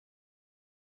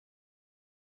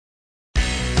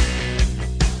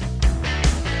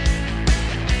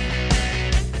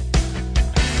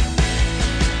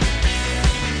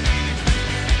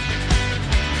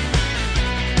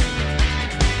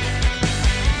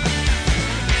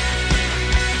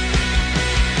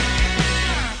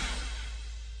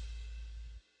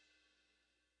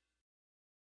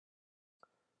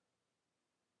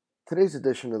Today's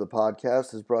edition of the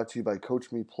podcast is brought to you by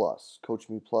Coach Me Plus. Coach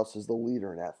Me Plus is the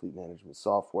leader in athlete management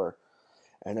software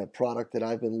and a product that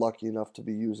I've been lucky enough to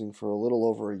be using for a little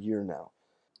over a year now.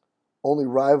 Only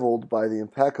rivaled by the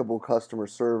impeccable customer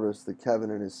service that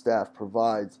Kevin and his staff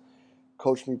provides,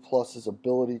 Coach Me Plus's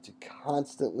ability to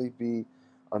constantly be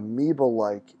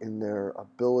amoeba-like in their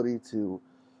ability to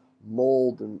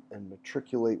mold and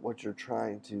matriculate what you're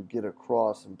trying to get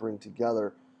across and bring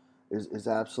together is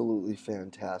absolutely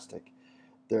fantastic.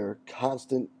 Their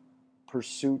constant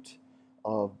pursuit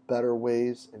of better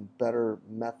ways and better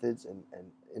methods and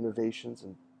innovations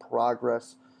and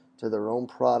progress to their own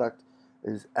product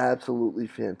is absolutely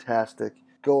fantastic.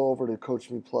 Go over to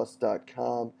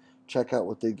CoachMePlus.com. Check out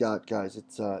what they got, guys.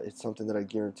 It's something that I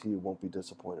guarantee you won't be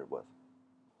disappointed with.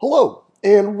 Hello,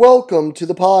 and welcome to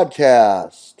the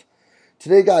podcast.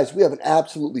 Today, guys, we have an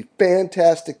absolutely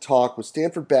fantastic talk with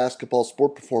Stanford basketball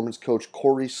sport performance coach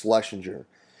Corey Schlesinger.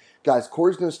 Guys,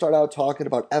 Corey's going to start out talking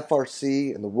about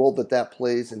FRC and the role that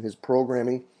plays in his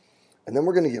programming. And then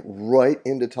we're going to get right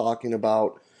into talking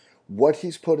about what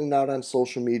he's putting out on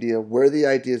social media, where the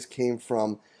ideas came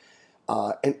from,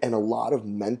 and a lot of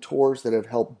mentors that have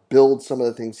helped build some of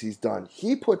the things he's done.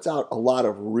 He puts out a lot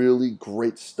of really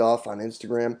great stuff on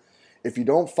Instagram. If you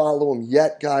don't follow him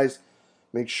yet, guys,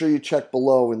 make sure you check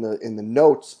below in the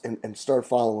notes and start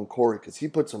following Corey, because he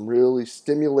puts some really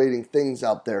stimulating things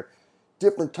out there.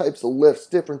 Different types of lifts,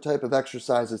 different type of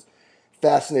exercises,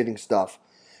 fascinating stuff.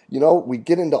 You know, we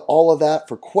get into all of that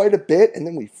for quite a bit, and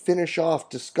then we finish off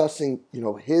discussing,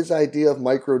 his idea of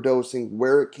microdosing,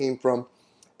 where it came from,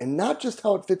 and not just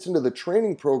how it fits into the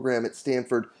training program at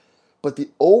Stanford, but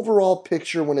the overall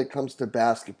picture when it comes to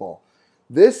basketball.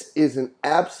 This is an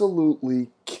absolutely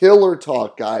killer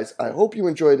talk, guys. I hope you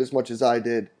enjoyed it as much as I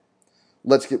did.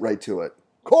 Let's get right to it.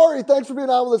 Corey, thanks for being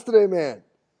on with us today, man.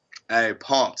 Hey,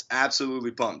 pumped.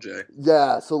 Absolutely pumped, Jay.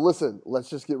 Yeah, so listen, let's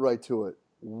just get right to it.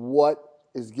 What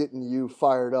is getting you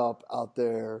fired up out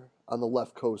there on the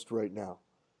left coast right now?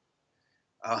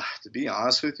 To be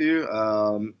honest with you,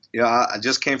 I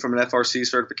just came from an FRC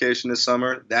certification this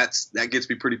summer. That gets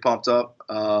me pretty pumped up.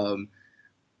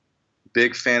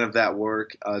 Big fan of that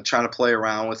work. Trying to play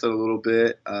around with it a little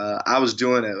bit. I was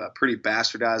doing a pretty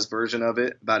bastardized version of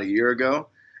it about a year ago,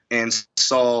 and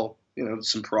saw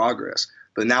some progress.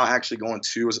 But now actually going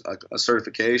to a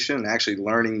certification and actually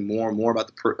learning more and more about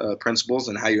the principles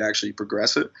and how you actually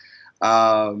progress it.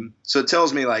 So it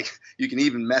tells me like you can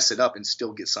even mess it up and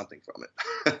still get something from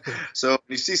it. So when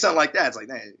you see something like that, it's like,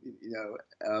 man,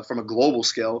 from a global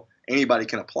scale, anybody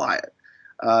can apply it.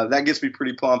 That gets me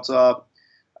pretty pumped up.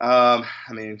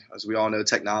 As we all know,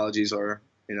 technologies are,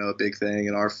 a big thing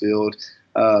in our field.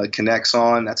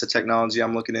 Connexon, that's a technology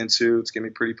I'm looking into. It's getting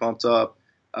me pretty pumped up.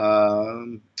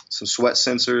 Some sweat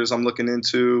sensors I'm looking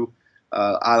into.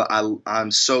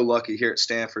 I'm so lucky here at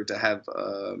Stanford to have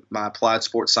my applied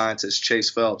sports scientist, Chase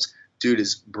Phelps. Dude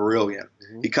is brilliant.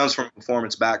 Mm-hmm. He comes from a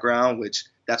performance background, which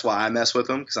that's why I mess with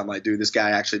him, because I'm like, dude, this guy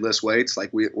actually lifts weights.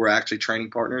 Like we're actually training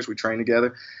partners. We train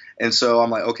together. And so I'm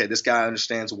like, okay, this guy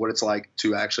understands what it's like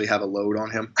to actually have a load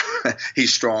on him.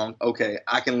 He's strong. Okay,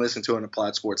 I can listen to an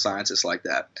applied sports scientist like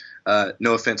that.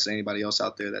 No offense to anybody else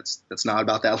out there that's not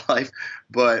about that life,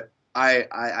 but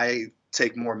I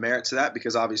take more merit to that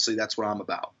because obviously that's what I'm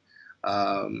about.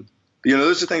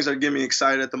 Those are things that get me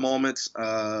excited at the moment.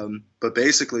 But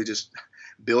basically just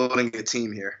building a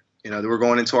team here. We're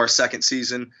going into our second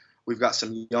season. We've got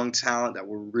some young talent that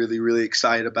we're really, really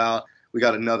excited about. We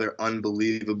got another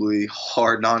unbelievably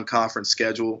hard non-conference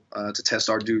schedule to test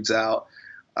our dudes out.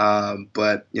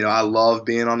 But I love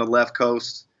being on the left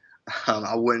coast.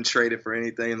 I wouldn't trade it for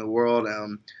anything in the world.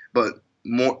 But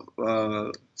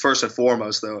more first and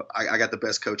foremost, though, I got the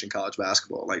best coach in college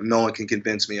basketball. Like no one can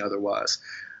convince me otherwise.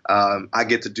 I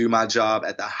get to do my job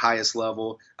at the highest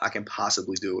level I can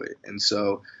possibly do it. And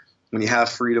so when you have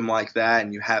freedom like that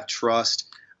and you have trust,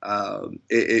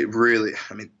 it really,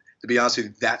 to be honest with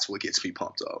you, that's what gets me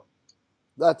pumped up.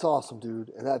 That's awesome,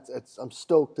 dude. And I'm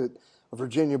stoked that a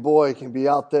Virginia boy can be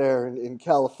out there in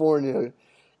California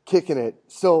kicking it.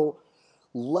 So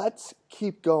let's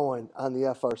keep going on the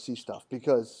FRC stuff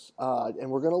because, and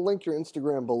we're going to link your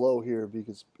Instagram below here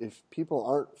because if people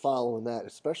aren't following that,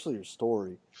 especially your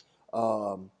story,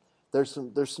 there's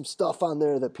some stuff on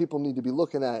there that people need to be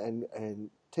looking at and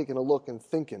taking a look and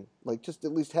thinking, like just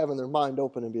at least having their mind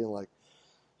open and being like,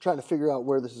 trying to figure out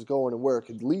where this is going and where it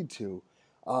could lead to.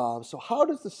 So how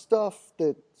does the stuff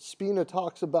that Spina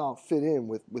talks about fit in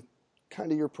with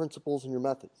kind of your principles and your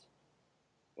methods?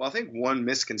 Well, I think one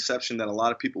misconception that a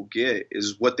lot of people get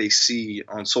is what they see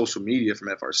on social media from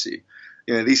FRC.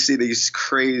 They see these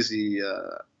crazy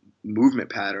movement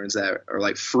patterns that are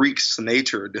like freaks of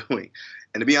nature are doing.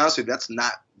 And to be honest with you, that's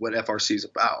not what FRC is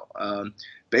about.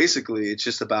 Basically, it's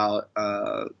just about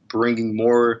bringing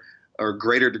more or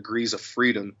greater degrees of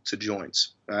freedom to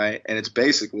joints, right? And it's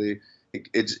basically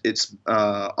it's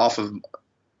off of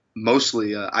mostly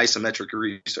isometric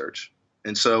research.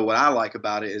 And so what I like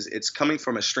about it is it's coming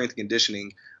from a strength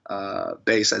conditioning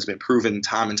base that's been proven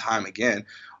time and time again.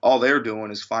 All they're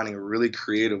doing is finding a really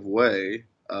creative way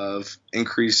of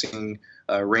increasing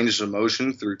ranges of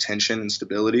motion through tension and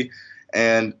stability,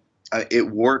 and it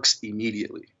works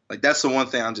immediately. Like that's the one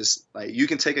thing I'm just like, you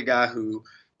can take a guy who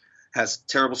has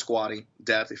terrible squatting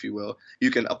depth, if you will,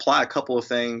 you can apply a couple of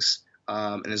things,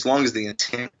 and as long as the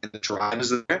intent and the drive is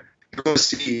there, you're going to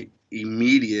see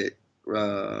immediate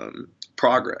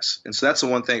progress. And so that's the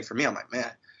one thing for me. I'm like,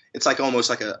 man, it's like almost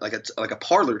like a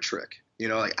parlor trick. You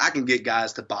know, like I can get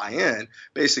guys to buy in,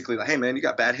 basically like, hey man, you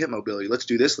got bad hip mobility. Let's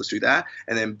do this, let's do that,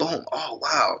 and then boom, oh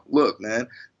wow, look man,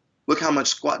 look how much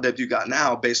squat depth you got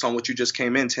now based on what you just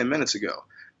came in 10 minutes ago.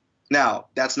 Now,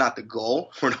 that's not the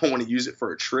goal. We don't want to use it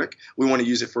for a trick. We want to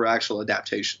use it for actual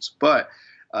adaptations. But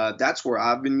that's where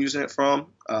I've been using it from.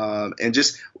 And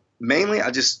just mainly,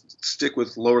 I just stick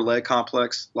with lower leg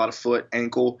complex, a lot of foot,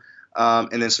 ankle,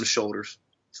 and then some shoulders.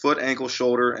 Foot, ankle,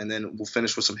 shoulder, and then we'll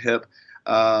finish with some hip.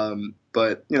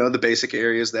 But, you know, the basic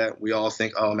areas that we all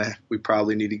think, oh, man, we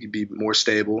probably need to be more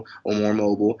stable or more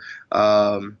mobile.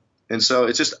 And so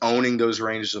it's just owning those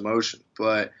ranges of motion.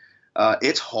 But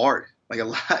it's hard. Like a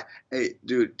lot, hey,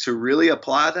 dude, to really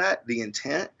apply that, the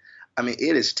intent, I mean,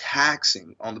 it is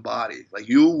taxing on the body. Like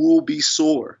you will be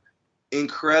sore,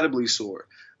 incredibly sore,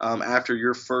 after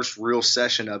your first real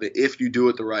session of it, if you do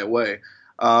it the right way.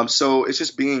 So it's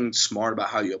just being smart about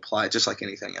how you apply it, just like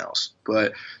anything else.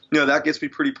 But, you know, that gets me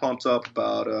pretty pumped up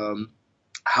about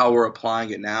how we're applying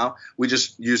it now. We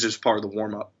just use it as part of the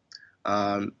warm-up.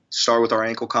 Start with our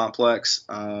ankle complex,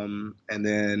 and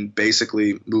then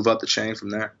basically move up the chain from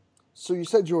there. So you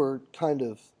said you were kind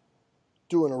of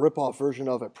doing a rip-off version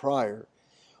of it prior.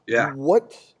 Yeah.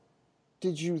 What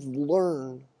did you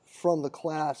learn from the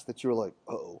class that you were like,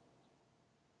 oh,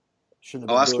 shouldn't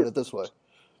have been doing it this way?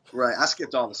 Right. I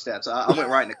skipped all the steps. I went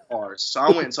right into cars. So I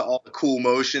went into all the cool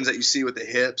motions that you see with the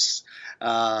hips,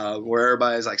 where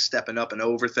everybody's like stepping up and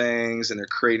over things, and they're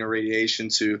creating a radiation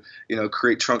to, you know,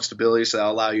 create trunk stability, so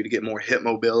that'll allow you to get more hip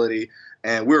mobility.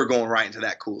 And we were going right into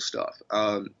that cool stuff.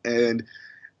 And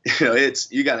you know,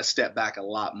 you got to step back a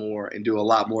lot more and do a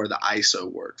lot more of the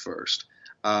ISO work first.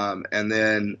 And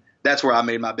then that's where I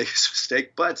made my biggest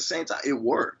mistake. But at the same time, it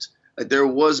worked. Like there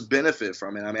was benefit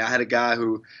from it. I mean, I had a guy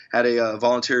who had a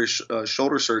voluntary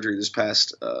shoulder surgery this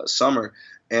past summer,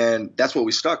 and that's what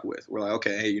we stuck with. We're like,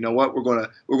 okay, hey, you know what? We're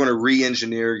gonna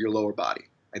re-engineer your lower body.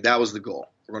 Like that was the goal.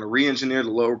 We're gonna re-engineer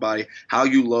the lower body, how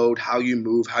you load, how you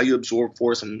move, how you absorb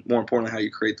force, and more importantly, how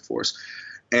you create the force.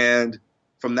 And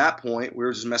from that point, we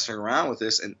were just messing around with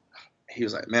this, and he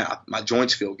was like, man, my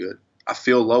joints feel good. I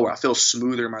feel lower. I feel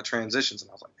smoother in my transitions. And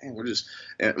I was like, man,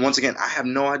 and once again, I have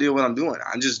no idea what I'm doing.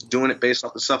 I'm just doing it based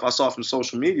off the stuff I saw from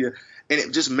social media, and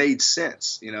it just made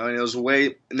sense, you know, and it was a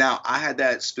way. Now, I had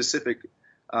that specific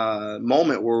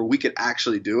moment where we could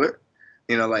actually do it,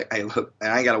 you know, like, hey, look,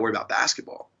 and I ain't got to worry about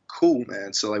basketball. Cool,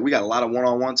 man. So, like, we got a lot of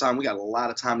one-on-one time. We got a lot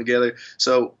of time together.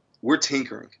 So we're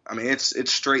tinkering. I mean,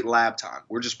 it's straight lab time.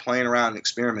 We're just playing around and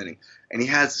experimenting. And he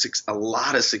has a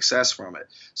lot of success from it.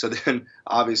 So then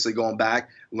obviously going back,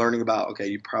 learning about, okay,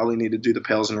 you probably need to do the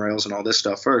pails and rails and all this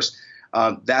stuff first.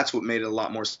 That's what made it a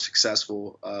lot more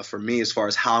successful for me as far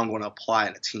as how I'm going to apply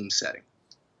in a team setting.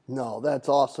 No, that's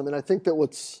awesome. And I think that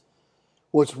what's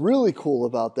really cool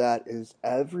about that is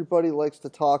everybody likes to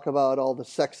talk about all the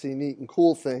sexy, neat, and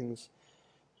cool things.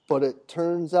 But it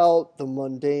turns out the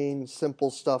mundane, simple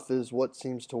stuff is what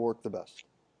seems to work the best.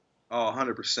 Oh,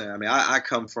 100%. I mean, I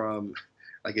come from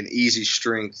like an easy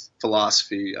strength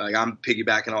philosophy. Like I'm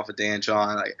piggybacking off of Dan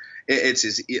John. Like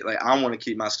like I want to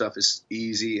keep my stuff as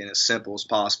easy and as simple as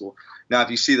possible. Now, if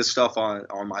you see the stuff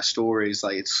on my stories,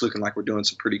 like it's looking like we're doing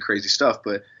some pretty crazy stuff.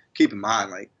 But keep in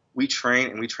mind, like we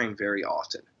train very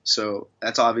often. So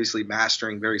that's obviously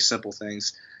mastering very simple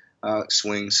things,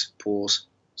 swings, pulls,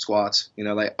 squats. You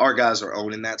know, like our guys are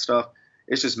owning that stuff.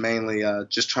 It's just mainly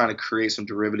just trying to create some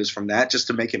derivatives from that just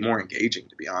to make it more engaging,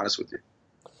 to be honest with you.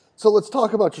 So let's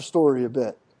talk about your story a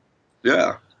bit.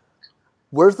 Yeah.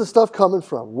 Where's the stuff coming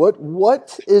from?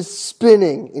 What is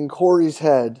spinning in Corey's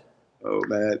head? Oh,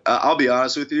 man. I'll be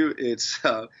honest with you.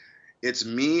 It's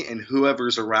me and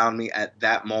whoever's around me at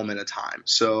that moment of time.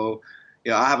 So,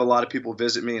 you know, I have a lot of people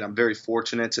visit me, and I'm very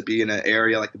fortunate to be in an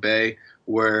area like the Bay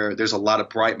where there's a lot of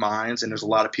bright minds and there's a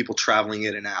lot of people traveling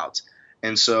in and out.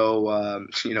 And so,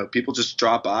 people just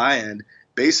drop by and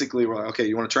basically we're like, okay,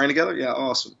 you want to train together? Yeah,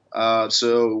 awesome.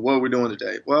 So what are we doing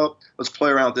today? Well, let's play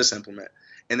around with this implement.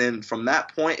 And then from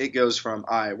that point, it goes from,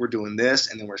 all right, we're doing this,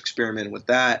 and then we're experimenting with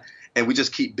that, and we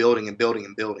just keep building and building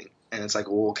and building. And it's like,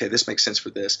 well, okay, this makes sense for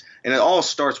this. And it all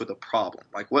starts with a problem.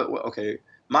 Like, okay,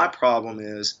 my problem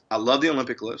is I love the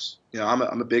Olympic lifts. I'm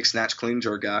a big snatch, clean,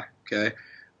 jerk guy, okay?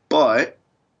 But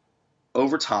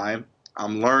over time,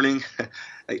 I'm learning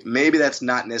like maybe that's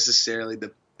not necessarily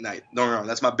the like, don't get me wrong,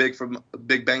 that's my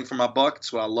big bang for my buck.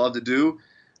 It's what I love to do.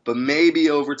 But maybe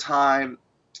over time,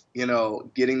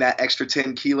 getting that extra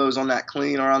 10 kilos on that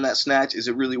clean or on that snatch, is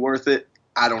it really worth it?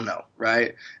 I don't know,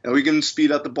 right? And we can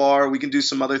speed up the bar, we can do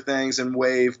some other things and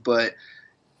wave, but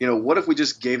what if we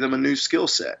just gave them a new skill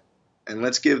set? And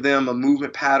let's give them a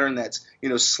movement pattern that's,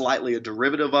 slightly a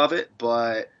derivative of it,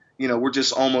 but we're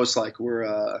just almost like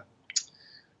we're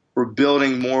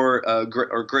building more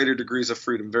or greater degrees of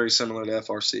freedom, very similar to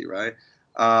FRC, right?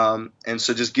 And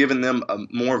so just giving them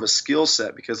more of a skill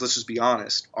set, because let's just be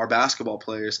honest, our basketball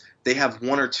players, they have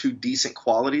one or two decent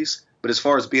qualities, but as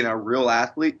far as being a real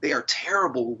athlete, they are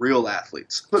terrible real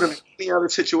athletes. Put them in any other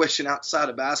situation outside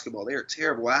of basketball, they are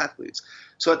terrible athletes.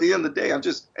 So at the end of the day,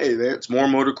 it's more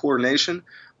motor coordination.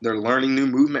 They're learning new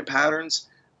movement patterns.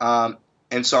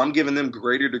 And so I'm giving them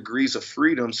greater degrees of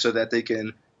freedom so that they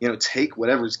can, take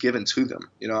whatever's given to them.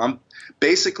 I'm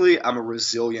a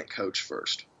resilient coach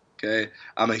first. Okay.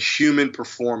 I'm a human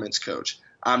performance coach.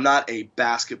 I'm not a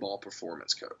basketball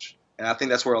performance coach. And I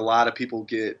think that's where a lot of people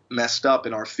get messed up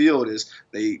in our field is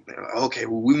we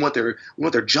want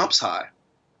their jumps high.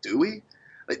 Do we?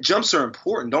 Like, jumps are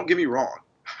important. Don't get me wrong.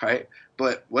 Right.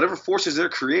 But whatever forces they're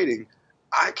creating,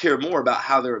 I care more about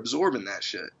how they're absorbing that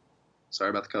shit. Sorry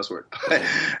about the cuss word. But,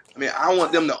 I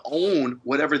want them to own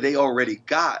whatever they already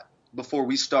got before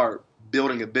we start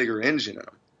building a bigger engine in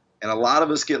them. And a lot of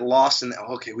us get lost in,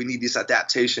 okay, we need this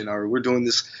adaptation, or we're doing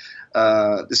this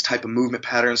type of movement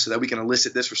pattern so that we can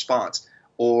elicit this response,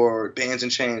 or bands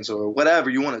and chains, or whatever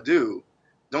you want to do.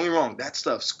 Don't get me wrong, that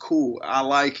stuff's cool. I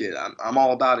like it. I'm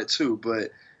all about it too.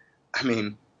 But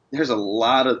there's a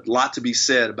lot to be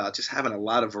said about just having a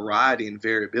lot of variety and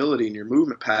variability in your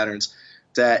movement patterns.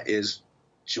 That is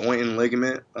joint and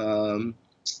ligament.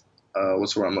 What's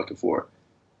the word I'm looking for?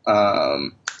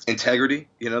 Integrity.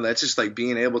 That's just like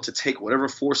being able to take whatever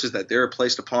forces that they're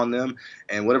placed upon them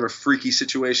and whatever freaky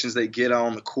situations they get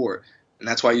on the court. And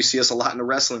that's why you see us a lot in the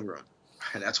wrestling room.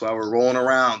 And that's why we're rolling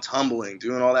around, tumbling,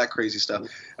 doing all that crazy stuff.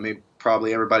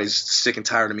 Probably everybody's sick and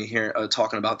tired of me here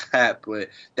talking about that, but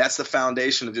that's the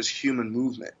foundation of just human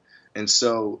movement. And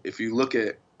so if you look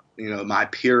at my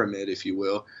pyramid, if you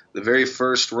will, the very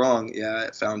first rung,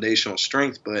 foundational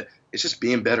strength, but it's just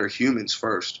being better humans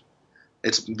first.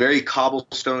 It's very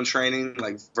cobblestone training,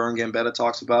 like Vern Gambetta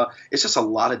talks about. It's just a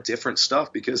lot of different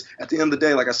stuff, because at the end of the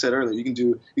day, like I said earlier, you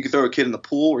can throw a kid in the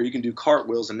pool, or you can do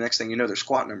cartwheels, and the next thing you know, their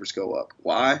squat numbers go up.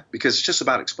 Why? Because it's just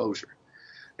about exposure.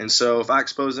 And so if I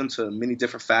expose them to many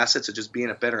different facets of just being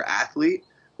a better athlete,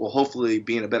 well, hopefully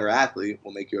being a better athlete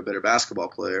will make you a better basketball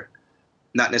player.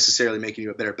 Not necessarily making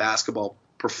you a better basketball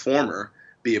performer,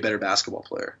 be a better basketball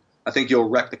player. I think you'll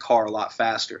wreck the car a lot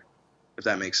faster, if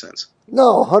that makes sense.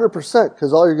 No, 100%,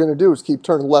 because all you're going to do is keep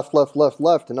turning left,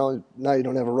 and now you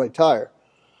don't have a right tire.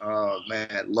 Oh,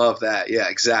 man, love that. Yeah,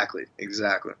 exactly.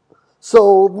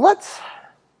 So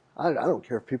I don't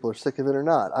care if people are sick of it or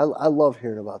not. I love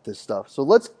hearing about this stuff. So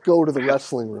let's go to the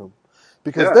wrestling room.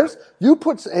 Because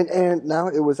and now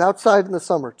it was outside in the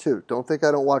summer too. Don't think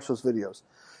I don't watch those videos.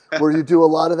 Where you do a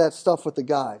lot of that stuff with the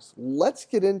guys. Let's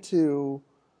get into,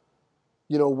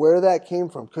 where that came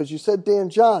from. Because you said Dan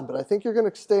John, but I think you're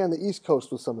going to stay on the East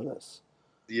Coast with some of this.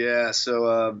 Yeah, so,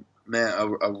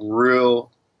 a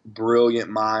real brilliant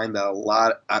mind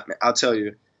that I'll tell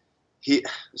you,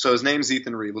 so his name's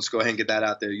Ethan Reed. Let's go ahead and get that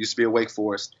out there. He used to be at Wake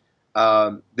Forest.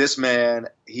 This man,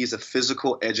 he's a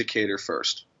physical educator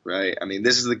first, right?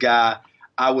 This is the guy.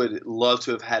 I would love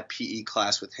to have had PE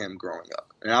class with him growing up.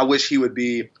 And I wish he would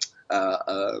be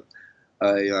a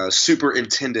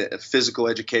superintendent of physical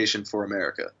education for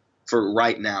America for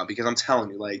right now, because I'm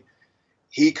telling you,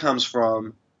 he comes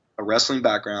from a wrestling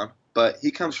background, but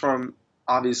he comes from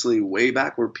obviously way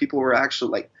back where people were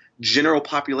actually general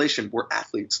population were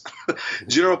athletes.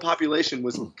 General population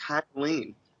was kind of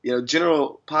lean.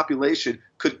 General population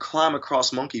could climb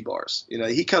across monkey bars.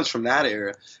 He comes from that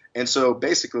era. And so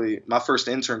basically my first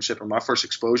internship or my first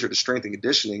exposure to strength and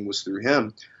conditioning was through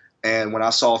him. And when I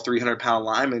saw 300-pound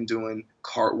linemen doing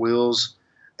cartwheels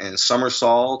and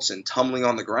somersaults and tumbling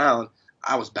on the ground,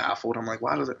 I was baffled. I'm like,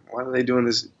 why are they doing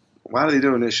this? Why are they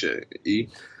doing this shit, E?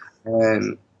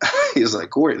 And He was like,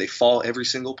 Corey, they fall every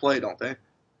single play, don't they?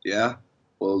 Yeah.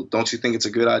 Well, don't you think it's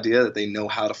a good idea that they know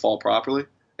how to fall properly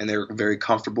and they're very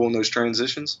comfortable in those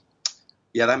transitions?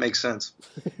 Yeah, that makes sense.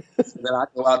 And then I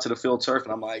go out to the field turf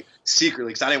and I'm like, secretly,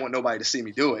 because I didn't want nobody to see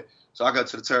me do it. So I go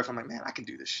to the turf. I'm like, man, I can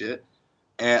do this shit.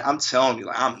 And I'm telling you,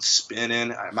 like, I'm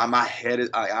spinning. My head is,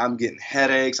 I'm getting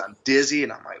headaches. I'm dizzy.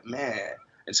 And I'm like, man.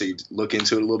 And so you look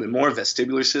into it a little bit more,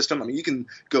 vestibular system. I mean, you can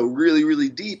go really, really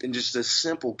deep in just this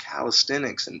simple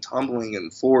calisthenics and tumbling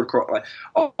and forward crawl, like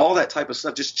all that type of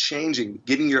stuff, just changing,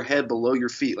 getting your head below your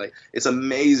feet. Like, it's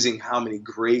amazing how many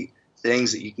great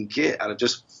things that you can get out of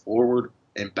just forward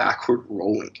and backward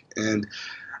rolling. And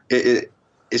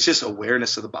it's just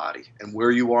awareness of the body and where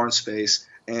you are in space.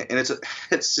 And it's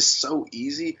just so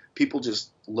easy. People just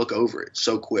look over it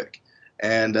so quick.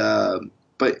 And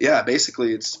but yeah,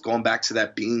 basically it's going back to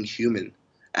that being human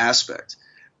aspect.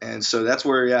 And so that's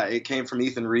where it came from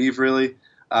Ethan Reeve really.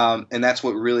 And that's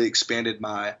what really expanded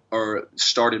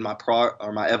started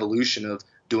my evolution of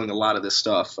doing a lot of this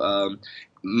stuff.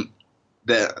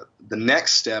 The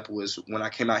next step was when I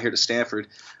came out here to Stanford.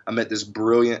 I met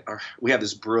we have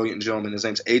this brilliant gentleman. His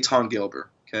name's Eitan Gelber.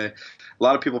 Okay, a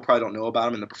lot of people probably don't know about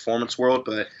him in the performance world,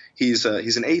 but he's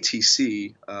an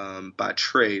ATC by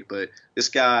trade. But this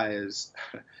guy is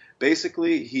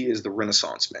basically he is the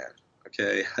Renaissance man.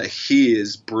 Okay, he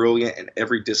is brilliant in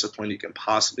every discipline you can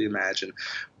possibly imagine,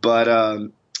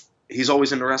 but he's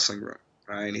always in the wrestling room,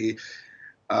 right?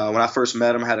 And when I first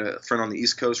met him, I had a friend on the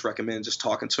East Coast recommend just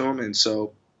talking to him. And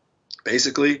so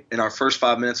basically in our first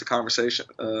 5 minutes of conversation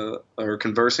or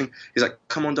conversing, he's like,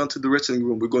 come on down to the wrestling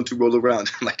room. We're going to roll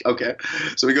around. I'm like, okay.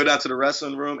 So we go down to the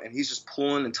wrestling room and he's just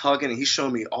pulling and tugging and he's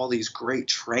showing me all these great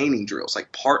training drills,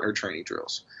 like partner training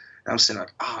drills. And I'm saying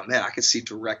like, oh man, I could see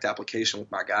direct application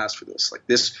with my guys for this. Like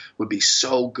this would be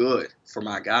so good for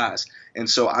my guys. And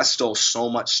so I stole so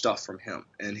much stuff from him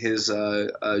and his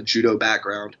judo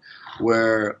background,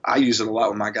 where I use it a lot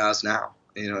with my guys now,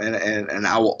 and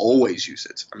I will always use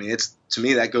it. I mean, to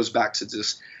me that goes back to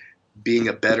just being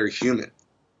a better human,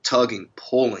 tugging,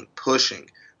 pulling,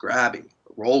 pushing, grabbing,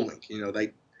 rolling,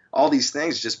 all these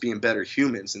things, just being better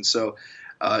humans. And so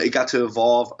it got to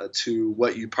evolve to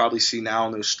what you probably see now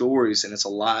in those stories, and it's a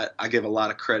lot. I give a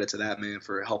lot of credit to that man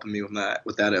for helping me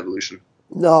with that evolution.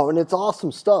 No, and it's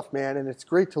awesome stuff, man, and it's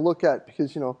great to look at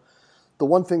because the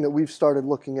one thing that we've started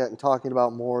looking at and talking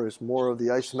about more is more of the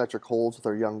isometric holds with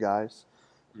our young guys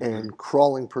and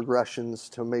crawling progressions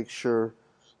to make sure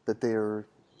that they're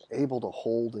able to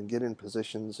hold and get in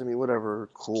positions. I mean, whatever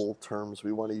cool terms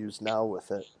we want to use now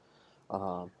with it.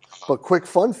 But quick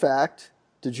fun fact,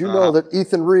 did you know that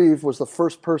Ethan Reeve was the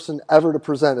first person ever to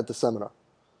present at the seminar?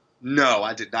 No,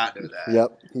 I did not know that.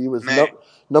 Yep. He was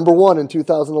number one in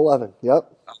 2011.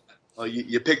 Yep. Well,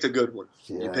 you picked a good one.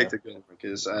 Yeah. You picked a good one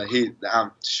because I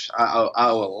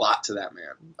owe a lot to that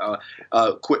man.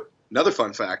 Another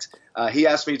fun fact: he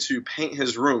asked me to paint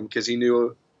his room because he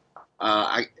knew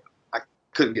I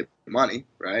couldn't get money.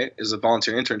 Right, it was a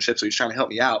volunteer internship, so he's trying to help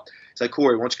me out. He's like,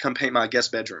 Corey, why don't you come paint my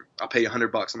guest bedroom? I'll pay you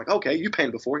 $100. I'm like, okay, you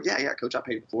painted before? Yeah, coach, I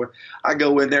painted before. I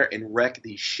go in there and wreck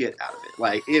the shit out of it.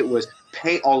 Like it was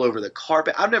paint all over the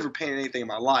carpet. I've never painted anything in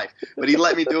my life, but he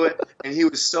let me do it, and he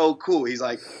was so cool. He's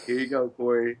like, here you go,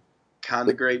 Corey. Kind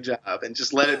of great job, and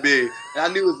just let it be. And I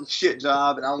knew it was a shit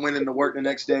job, and I went into work the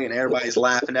next day, and everybody's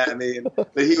laughing at me,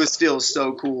 but he was still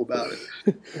so cool about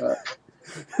it.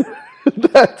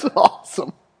 That's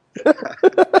awesome.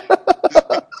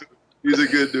 He's a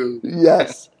good dude.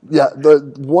 Yes. Yeah.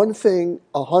 The one thing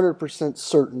 100%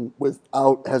 certain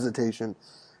without hesitation,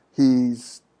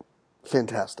 he's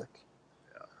fantastic.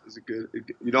 Yeah, he's a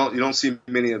good. You don't see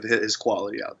many of his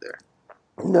quality out there.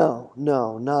 No,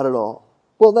 not at all.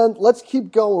 Well, then let's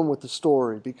keep going with the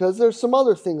story because there's some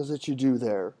other things that you do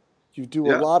there. You do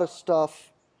a lot of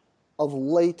stuff. Of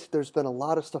late, there's been a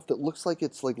lot of stuff that looks like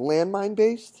it's like landmine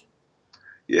based.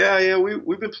 Yeah,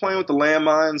 we've been playing with the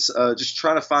landmines, just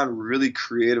trying to find really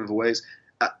creative ways.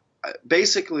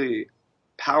 Basically,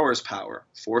 power is power,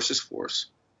 force is force.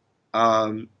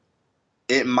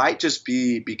 It might just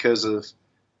be because of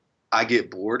I get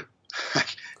bored.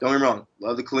 Don't get me wrong,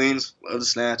 love the cleans, love the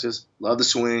snatches, love the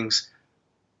swings.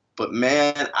 But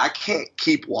man, I can't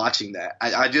keep watching that.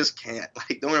 I just can't.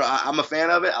 Like, don't get me wrong, I'm a fan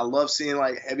of it. I love seeing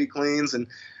like heavy cleans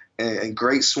and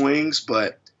great swings,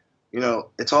 but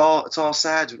it's all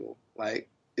sagittal. Like,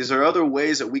 is there other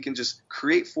ways that we can just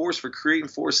create force for creating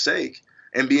force sake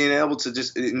and being able to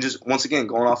just once again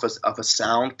going off of a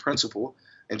sound principle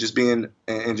and just being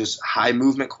and just high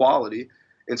movement quality.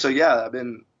 And so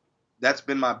that's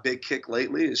been my big kick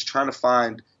lately is trying to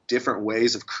find different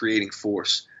ways of creating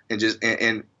force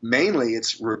and mainly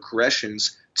it's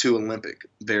regressions to Olympic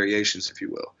variations, if you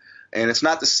will. And it's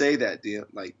not to say that the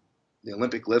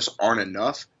Olympic lifts aren't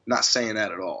enough. I'm not saying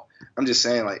that at all. I'm just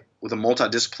saying, like, with a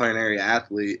multidisciplinary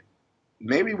athlete,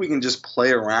 maybe we can just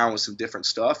play around with some different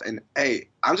stuff. And hey,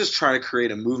 I'm just trying to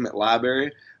create a movement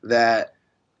library that,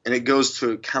 and it goes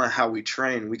to kind of how we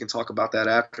train. We can talk about that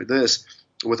after this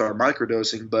with our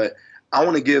microdosing, but I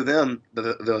want to give them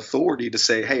the authority to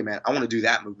say, hey man, I want to do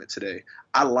that movement today.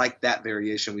 I like that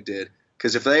variation we did.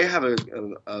 Because if they have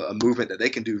a movement that they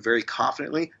can do very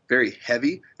confidently, very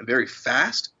heavy, and very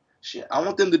fast, shit, I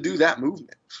want them to do that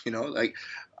movement. Like,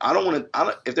 I don't want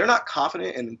to. If they're not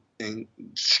confident in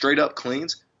straight up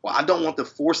cleans, well, I don't want to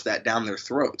force that down their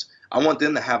throats. I want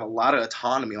them to have a lot of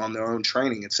autonomy on their own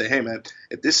training and say, hey man,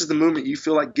 if this is the movement you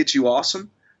feel like gets you awesome,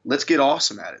 let's get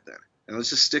awesome at it then, and let's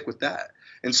just stick with that.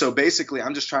 And so basically,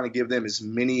 I'm just trying to give them as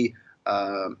many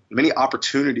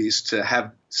opportunities to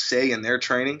have say in their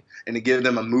training, and to give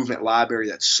them a movement library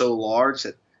that's so large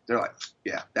that they're like,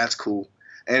 yeah, that's cool.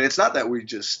 And it's not that we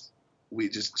just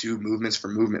do movements for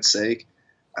movement's sake.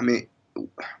 I mean,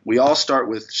 we all start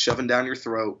with shoving down your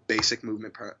throat, basic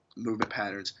movement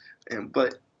patterns.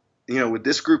 But with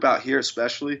this group out here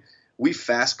especially, we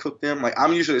fast cook them. Like,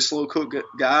 I'm usually a slow cook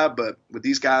guy, but with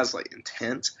these guys, like,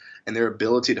 intense and their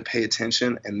ability to pay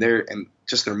attention and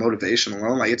just their motivation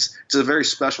alone, like, it's a very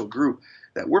special group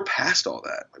that we're past all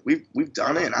that. Like, we've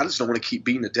done it, and I just don't want to keep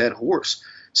beating a dead horse.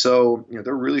 So,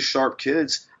 they're really sharp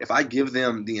kids. If I give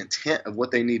them the intent of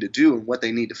what they need to do and what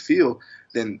they need to feel,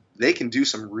 then they can do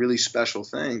some really special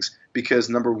things because,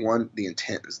 number one, the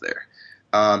intent is there.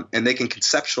 And they can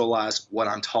conceptualize what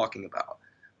I'm talking about.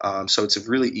 So it's a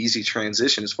really easy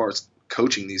transition as far as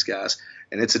coaching these guys.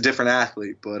 And it's a different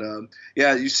athlete. But,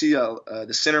 yeah, you see the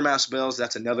center mass bells,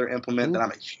 that's another implement that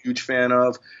I'm a huge fan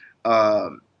of.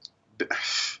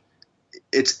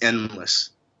 It's endless.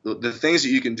 The things that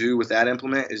you can do with that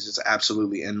implement is just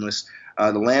absolutely endless.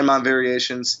 The landmine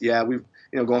variations, yeah, we've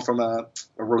going from a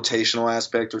rotational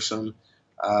aspect or some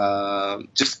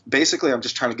just basically, I'm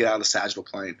just trying to get out of the sagittal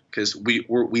plane because we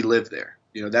live there.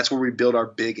 That's where we build our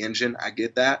big engine. I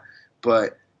get that,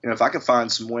 but if I can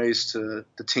find some ways to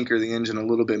tinker the engine a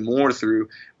little bit more through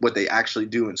what they actually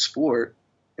do in sport,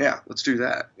 yeah, let's do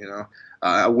that.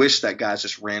 I wish that guys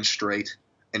just ran straight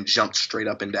and jumped straight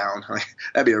up and down.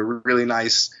 That'd be a really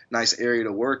nice area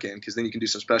to work in, because then you can do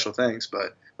some special things.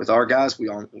 But with our guys, we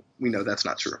know that's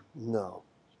not true. No,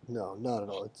 not at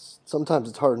all. Sometimes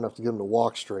it's hard enough to get them to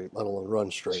walk straight, let alone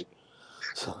run straight.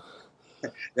 So.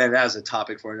 And that's a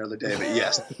topic for another day. But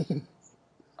yes,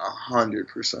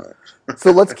 100%.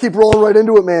 So let's keep rolling right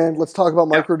into it, man. Let's talk about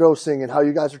microdosing and how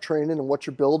you guys are training and what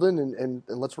you're building, and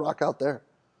let's rock out there.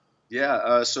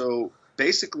 Yeah. So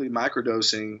basically,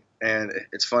 microdosing, and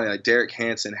it's funny. Like, Derek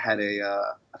Hansen had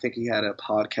I think he had a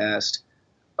podcast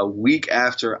a week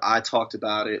after I talked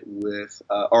about it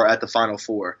or at the Final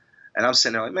Four. And I'm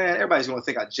sitting there like, man, everybody's going to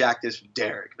think I jacked this from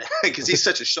Derek, man, because he's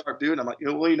such a sharp dude. And I'm like,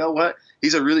 well, you know what?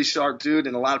 He's a really sharp dude,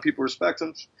 and a lot of people respect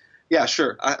him. Yeah,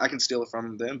 sure, I can steal it from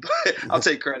him then, but I'll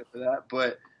take credit for that.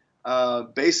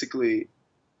 But basically,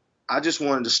 I just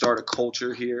wanted to start a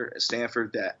culture here at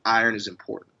Stanford that iron is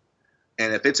important.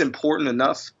 And if it's important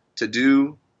enough to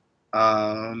do,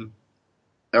 or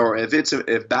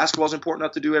if basketball is important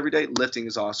enough to do every day, lifting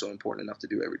is also important enough to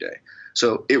do every day.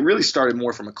 So it really started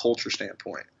more from a culture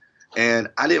standpoint. And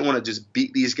I didn't want to just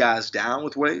beat these guys down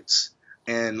with weights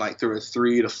and like through a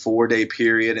 3 to 4 day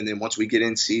period. And then once we get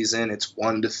in season, it's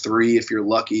 1 to 3 if you're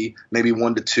lucky, maybe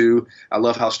 1 to 2. I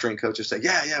love how strength coaches say,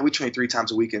 yeah, we train 3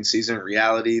 times a week in season. In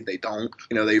reality, they don't.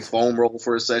 They foam roll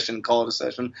for a session, call it a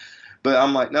session. But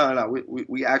I'm like, no.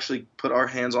 We actually put our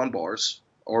hands on bars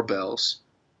or bells,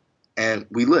 and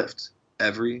we lift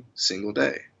every single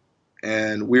day.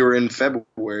 And we were in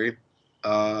February,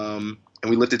 and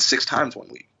we lifted 6 times 1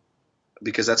 week,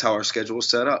 because that's how our schedule was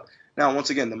set up. Now, once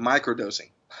again, the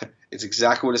microdosing, it's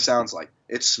exactly what it sounds like.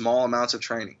 It's small amounts of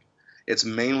training. It's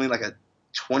mainly like a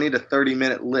 20 to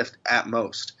 30-minute lift at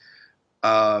most.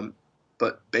 But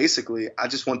basically, I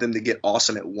just want them to get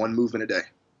awesome at one movement a day.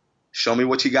 Show me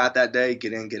what you got that day,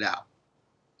 get in, get out.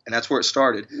 And that's where it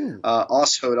started. It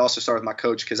also started with my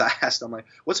coach, because I asked him, like,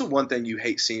 what's the one thing you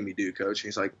hate seeing me do, Coach? And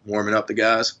he's like, warming up the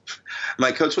guys. I'm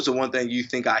like, Coach, what's the one thing you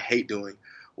think I hate doing?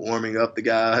 Warming up the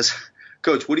guys.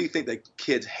 Coach, what do you think the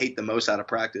kids hate the most out of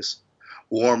practice?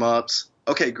 Warm-ups.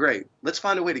 Okay, great. Let's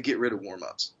find a way to get rid of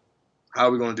warm-ups. How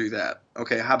are we going to do that?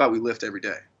 Okay, how about we lift every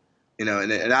day?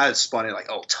 And I had spun it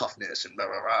like, oh, toughness and blah,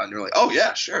 blah, blah. And they're like, oh,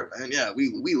 yeah, sure, man. Yeah,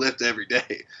 we lift every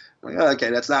day. I'm like, okay,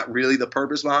 that's not really the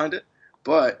purpose behind it,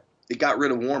 but it got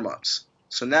rid of warm-ups.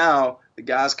 So now the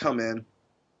guys come in,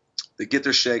 they get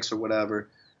their shakes or whatever.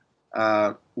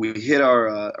 We hit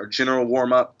our general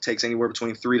warm up. Takes anywhere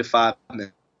between 3 to 5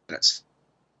 minutes.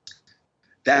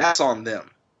 That's on them.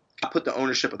 I put the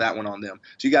ownership of that one on them.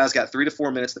 So you guys got 3 to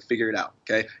 4 minutes to figure it out.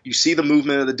 Okay. You see the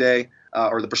movement of the day,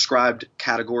 or the prescribed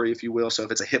category, if you will. So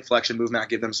if it's a hip flexion movement, I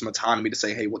give them some autonomy to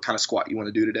say, hey, what kind of squat you want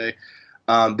to do today.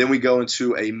 Then we go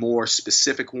into a more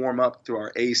specific warm-up through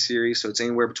our A series. So it's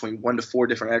anywhere between 1 to 4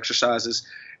 different exercises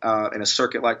in a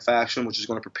circuit-like fashion, which is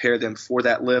going to prepare them for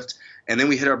that lift. And then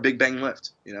we hit our big bang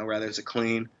lift, whether it's a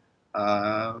clean,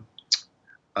 a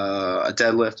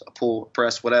deadlift, a pull, a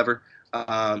press, whatever.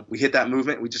 We hit that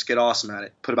movement. We just get awesome at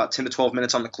it. Put about 10 to 12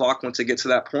 minutes on the clock. Once it gets to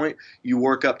that point, you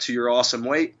work up to your awesome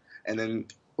weight, and then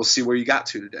we'll see where you got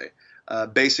to today.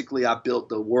 Basically, I built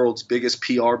the world's biggest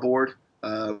PR board.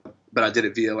 But I did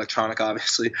it via electronic,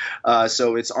 obviously.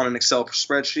 So it's on an Excel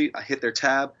spreadsheet. I hit their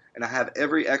tab, and I have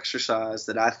every exercise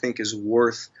that I think is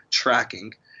worth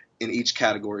tracking in each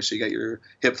category. So you got your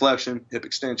hip flexion, hip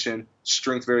extension,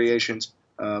 strength variations,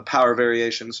 power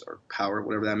variations, or power,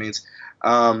 whatever that means.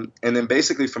 And then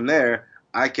basically from there,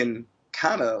 I can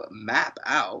kind of map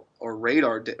out or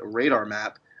radar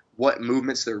map what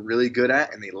movements they're really good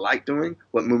at and they like doing,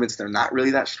 what movements they're not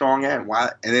really that strong at, and why,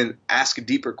 and then ask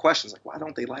deeper questions like, why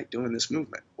don't they like doing this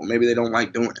movement? Well, maybe they don't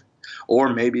like doing it.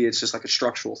 Or maybe it's just like a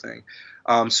structural thing.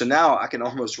 So now I can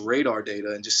almost radar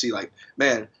data and just see like,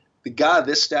 man, the guy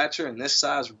this stature and this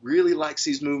size really likes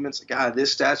these movements. The guy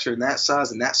this stature and that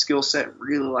size and that skill set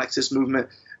really likes this movement.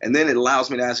 And then it allows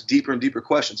me to ask deeper and deeper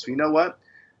questions. So you know what?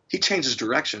 He changes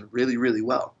direction really, really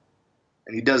well.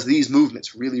 And he does these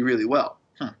movements really, really well.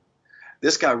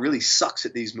 This guy really sucks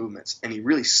at these movements, and he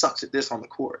really sucks at this on the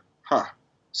court.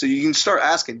 So you can start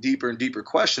asking deeper and deeper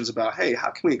questions about, hey,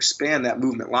 how can we expand that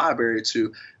movement library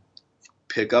to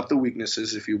pick up the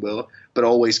weaknesses, if you will, but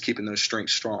always keeping those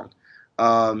strengths strong.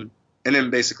 And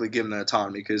then basically give them the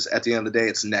autonomy, because at the end of the day,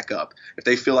 it's neck up. If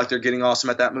they feel like they're getting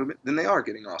awesome at that movement, then they are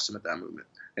getting awesome at that movement,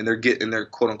 and they're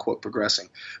quote unquote progressing.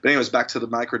 But anyways, back to the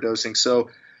microdosing.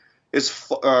 So as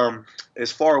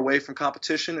far away from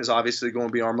competition is obviously going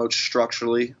to be our most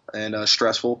structurally and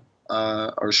stressful,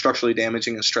 or structurally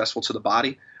damaging and stressful to the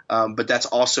body. But that's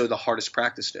also the hardest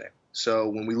practice day. So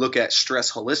when we look at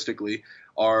stress holistically,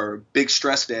 our big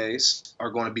stress days are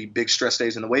going to be big stress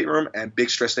days in the weight room and big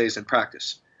stress days in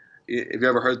practice. Have you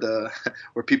ever heard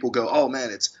where people go, oh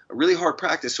man, it's a really hard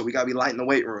practice, so we got to be light in the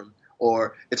weight room,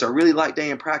 or it's a really light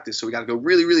day in practice, so we got to go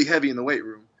really, really heavy in the weight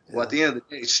room. Yeah. Well, at the end of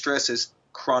the day, stress is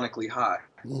chronically high.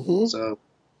 Mm-hmm. So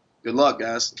good luck,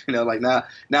 guys. Like now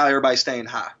everybody's staying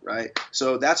high, right?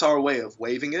 So that's our way of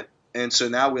waiving it. And so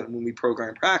now when we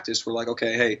program practice, we're like,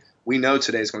 okay, hey, we know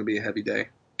today's going to be a heavy day.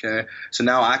 Okay. So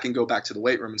now I can go back to the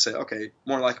weight room and say, okay,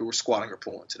 more likely we're squatting or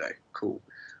pulling today. Cool.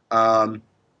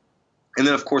 And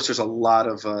then, of course, there's a lot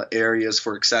of areas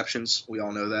for exceptions. We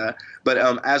all know that. But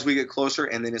as we get closer,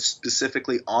 and then it's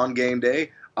specifically on game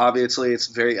day, obviously it's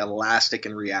very elastic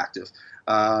and reactive.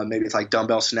 Maybe it's like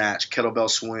dumbbell snatch, kettlebell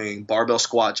swing, barbell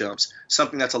squat jumps,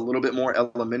 something that's a little bit more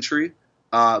elementary.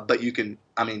 But you can,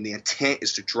 the intent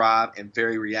is to drive and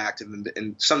very reactive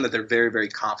and something that they're very, very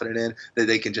confident in that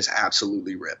they can just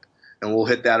absolutely rip. And we'll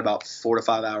hit that about 4 to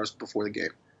 5 hours before the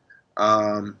game.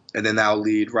 And then that'll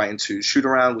lead right into shoot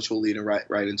around, which will lead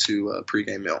right into a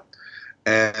pregame meal.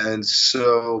 And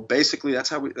so basically that's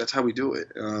how we do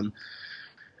it.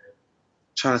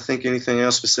 Trying to think anything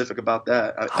else specific about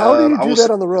that. How do you do that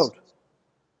on the road?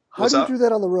 How What's do you up? do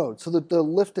that on the road? So the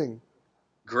lifting.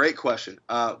 Great question.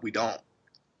 We don't,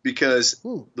 because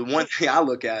the one thing I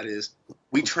look at is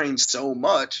we train so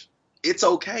much. It's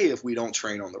okay if we don't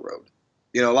train on the road.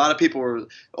 A lot of people are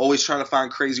always trying to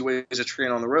find crazy ways to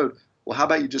train on the road. Well, how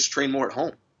about you just train more at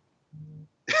home?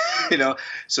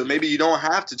 So maybe you don't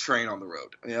have to train on the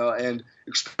road, and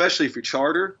especially if you're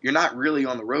charter, you're not really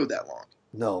on the road that long.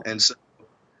 No. And so,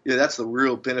 that's the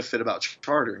real benefit about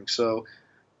chartering. So,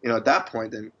 at that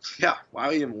point, then,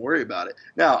 why even worry about it?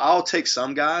 Now, I'll take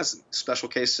some guys, special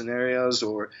case scenarios,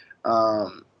 or,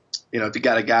 if you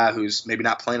got a guy who's maybe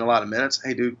not playing a lot of minutes,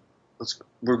 hey, dude,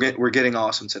 we're getting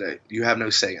awesome today. You have no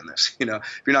say in this. If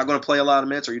you're not going to play a lot of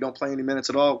minutes or you don't play any minutes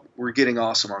at all, we're getting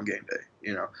awesome on game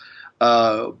day.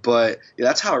 But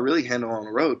that's how I really handle on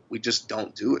the road. We just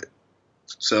don't do it.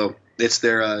 So it's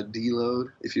their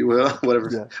deload, if you will,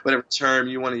 whatever term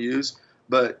you want to use.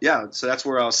 But so that's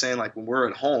where I was saying, like, when we're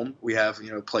at home, we have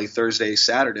play Thursday,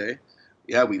 Saturday.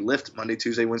 We lift Monday,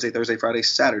 Tuesday, Wednesday, Thursday, Friday,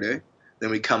 Saturday. Then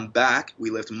we come back,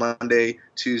 we lift Monday,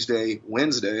 Tuesday,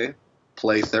 Wednesday.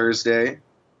 Play Thursday,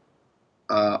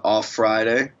 off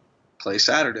Friday, play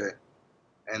Saturday.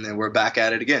 And then we're back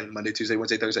at it again, Monday, Tuesday,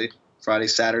 Wednesday, Thursday, Friday,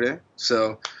 Saturday.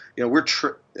 So, we're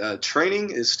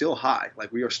training is still high.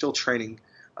 Like we are still training.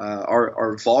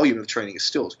 Our volume of training is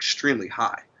still extremely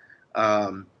high.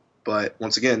 But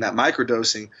once again, that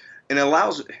microdosing, and it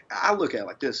allows. I look at it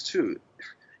like this too.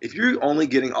 If you're only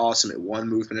getting awesome at one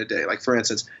movement a day, like for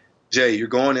instance, Jay, you're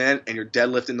going in and you're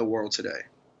deadlifting the world today,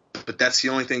 but that's the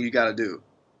only thing you got to do.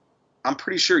 I'm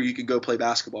pretty sure you could go play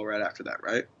basketball right after that,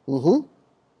 right? Mm-hmm.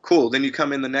 Cool. Then you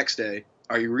come in the next day.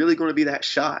 Are you really going to be that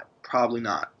shot? Probably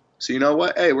not. So you know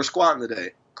what? Hey, we're squatting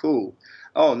today. Cool.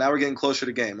 Oh, now we're getting closer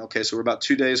to game. Okay, so we're about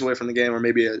 2 days away from the game, or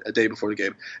maybe a day before the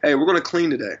game. Hey, we're going to clean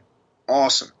today.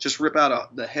 Awesome. Just rip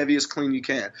out the heaviest clean you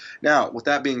can. Now, with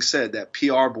that being said, that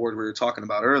PR board we were talking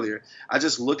about earlier, I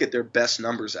just look at their best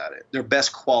numbers at it, their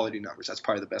best quality numbers. That's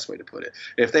probably the best way to put it.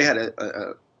 If they had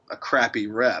a crappy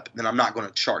rep, then I'm not going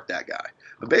to chart that guy.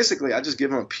 But basically, I just give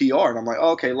them a PR, and I'm like,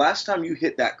 oh, okay, last time you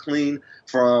hit that clean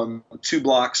from 2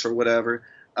 blocks or whatever,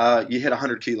 you hit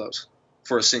 100 kilos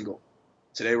for a single.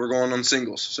 Today we're going on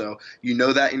singles. So you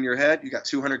know that in your head. You got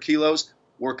 200 kilos.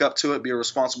 Work up to it. Be a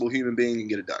responsible human being and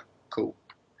get it done. Cool.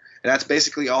 And that's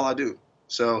basically all I do.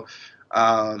 So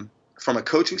from a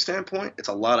coaching standpoint, it's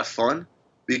a lot of fun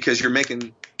because you're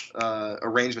making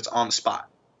arrangements on the spot.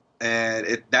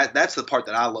 And that's the part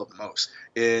that I love the most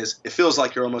is it feels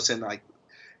like you're almost in like,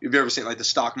 you've ever seen like the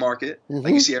stock market? Mm-hmm.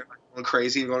 Like you see everybody going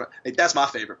crazy and going, like, that's my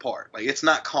favorite part. Like it's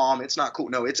not calm, it's not cool.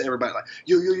 No, it's everybody like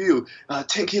you,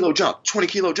 10 kilo jump, 20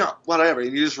 kilo jump, whatever.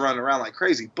 And you're just running around like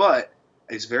crazy. But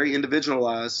it's very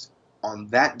individualized on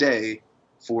that day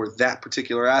for that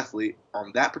particular athlete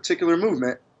on that particular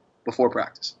movement before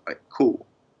practice. Like cool.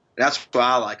 That's what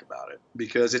I like about it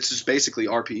because it's just basically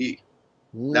RPE.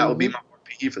 Mm-hmm. That would be my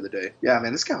RPE for the day. Yeah,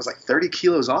 man, this guy was like 30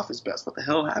 kilos off his best. What the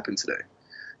hell happened today?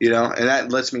 You know, and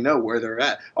that lets me know where they're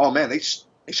at. Oh man, they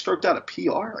stroked out a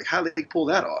PR. Like how did they pull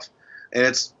that off?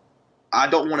 And I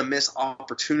don't want to miss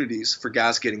opportunities for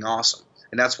guys getting awesome,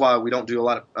 and that's why we don't do a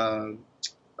lot of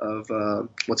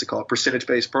what's it called,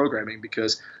 percentage-based programming,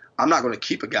 because I'm not going to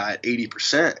keep a guy at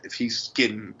 80% if he's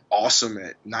getting awesome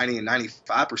at 90 and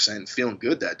 95% and feeling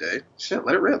good that day. Shit,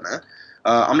 let it rip, man.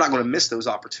 I'm not going to miss those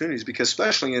opportunities because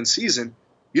especially in season,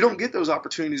 you don't get those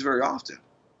opportunities very often.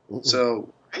 Mm-mm.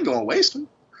 So I ain't going to waste them.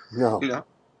 No. You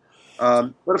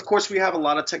know. But of course, we have a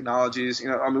lot of technologies. You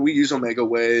know, I mean, we use Omega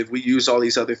Wave. We use all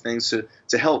these other things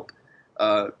to help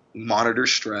monitor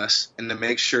stress and to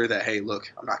make sure that, hey,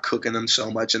 look, I'm not cooking them so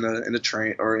much in the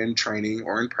train or in training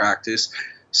or in practice.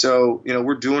 So, you know,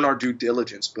 we're doing our due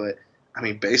diligence. But I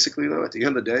mean, basically, though, at the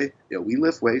end of the day, yeah, we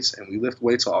lift weights and we lift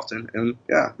weights often, and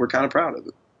yeah, we're kind of proud of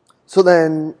it. So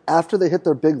then, after they hit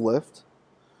their big lift,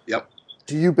 yep.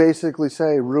 Do you basically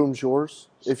say room's yours?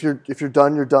 If you're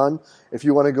done, you're done. If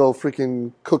you want to go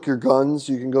freaking cook your guns,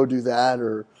 you can go do that.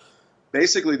 Or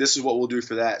basically, this is what we'll do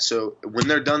for that. So when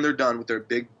they're done with their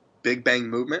big bang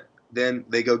movement. Then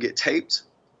they go get taped.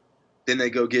 Then they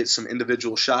go get some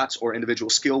individual shots or individual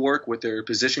skill work with their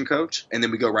position coach, and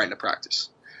then we go right into practice.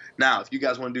 Now, if you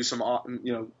guys want to do some,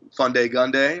 fun day,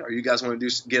 gun day, or you guys want to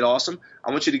get awesome,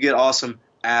 I want you to get awesome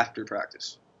after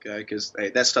practice, okay? Because hey,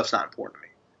 that stuff's not important to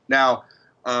me. Now,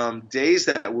 days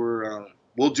that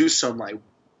we'll do some like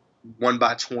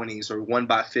 1x20s or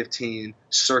 1x15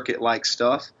 circuit-like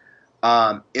stuff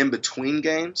in between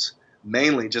games,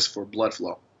 mainly just for blood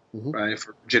flow, right,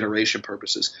 for generation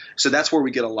purposes. So that's where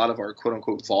we get a lot of our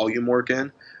quote-unquote volume work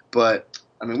in. But,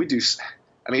 I mean,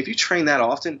 if you train that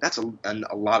often, that's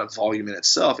a lot of volume in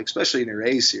itself, especially in your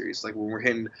A series. Like when we're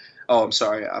hitting – oh, I'm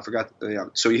sorry, I forgot.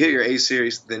 So you hit your A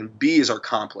series, then B is our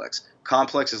complex.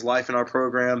 Complex is life in our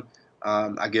program.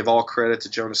 I give all credit to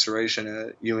Jonas Suration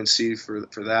at UNC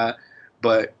for that.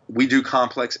 But we do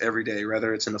complex every day,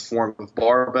 whether it's in the form of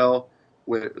barbell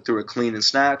through a clean and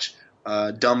snatch,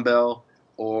 dumbbell,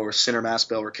 or center mass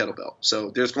bell or kettlebell.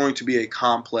 So there's going to be a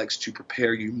complex to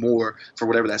prepare you more for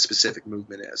whatever that specific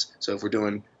movement is. So if we're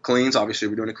doing cleans, obviously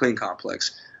we're doing a clean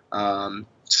complex.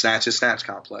 Snatches, snatch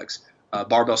complex.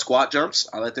 Barbell squat jumps,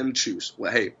 I let them choose.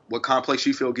 Well, hey, what complex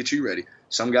you feel gets you ready.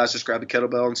 Some guys just grab the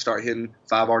kettlebell and start hitting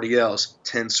 5 RDLs,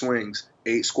 10 swings,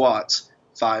 8 squats,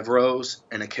 5 rows,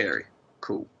 and a carry.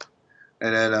 Cool.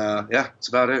 And then, that's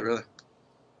about it, really.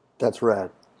 That's rad.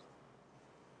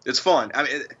 It's fun. I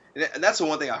mean, and that's the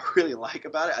one thing I really like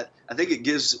about it. I think it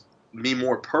gives me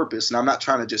more purpose, and I'm not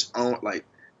trying to just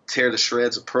tear the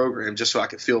shreds of program just so I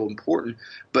can feel important,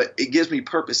 but it gives me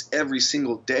purpose every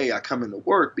single day I come into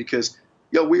work because,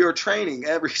 we are training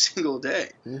every single day.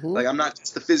 Like, I'm not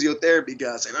just the physiotherapy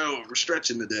guy saying, oh, we're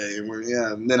stretching today,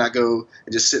 and then I go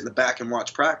and just sit in the back and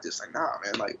watch practice. Like, nah,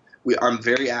 man, I'm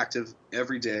very active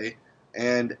every day,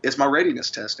 and it's my readiness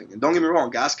testing. And don't get me wrong,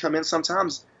 guys come in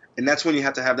sometimes, and that's when you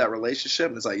have to have that relationship,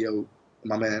 and it's like, yo,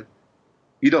 my man,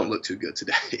 you don't look too good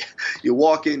today. You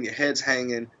walk in, your head's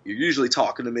hanging, you're usually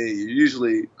talking to me, you're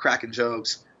usually cracking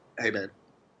jokes. Hey, man,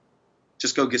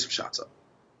 just go get some shots up.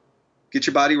 Get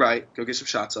your body right, go get some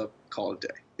shots up, call it a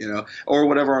day, or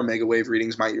whatever our mega wave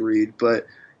readings might read. But,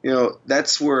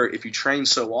 that's where if you train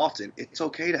so often, it's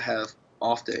okay to have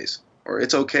off days, or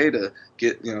it's okay to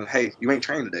get, hey, you ain't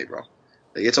training today, bro.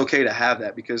 It's okay to have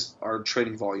that because our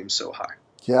training volume's so high.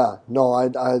 Yeah, no, I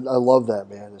love that,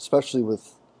 man, especially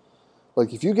with,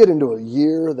 like, if you get into a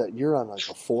year that you're on, like,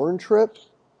 a foreign trip,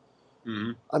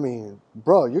 Mm-hmm. I mean,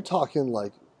 bro, you're talking,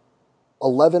 like,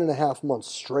 11 and a half months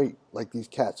straight, like these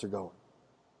cats are going.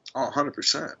 Oh,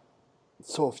 100%.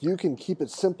 So if you can keep it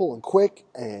simple and quick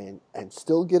and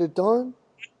still get it done,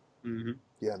 Mm-hmm.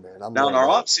 yeah, man, I'm Now in all our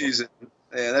in. off season,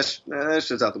 yeah, that's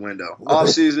just out the window. Off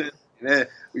season, yeah,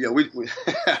 we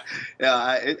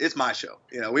yeah, it's my show.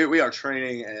 We are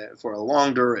training for a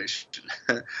long duration.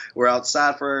 We're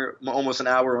outside for almost an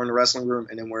hour. We're in the wrestling room,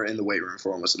 and then we're in the weight room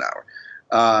for almost an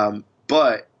hour.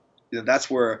 But that's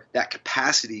where that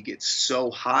capacity gets so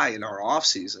high in our off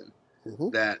season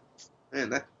that,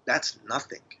 man, that's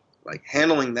nothing. Like,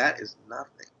 handling that is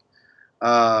nothing.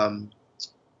 I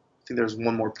think there's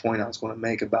one more point I was going to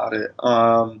make about it.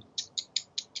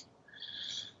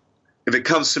 If it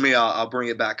comes to me, I'll bring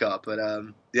it back up. But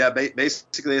yeah,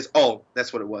 basically,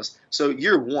 that's what it was. So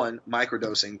year one,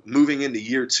 microdosing. Moving into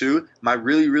year two, my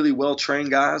really, really well trained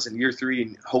guys in year three,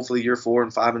 and hopefully year 4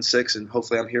 and 5 and 6, and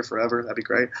hopefully I'm here forever. That'd be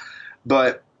great.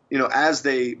 But as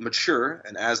they mature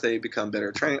and as they become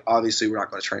better trained, obviously we're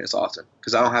not going to train as often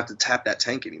because I don't have to tap that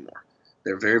tank anymore.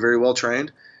 They're very, very well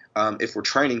trained. If we're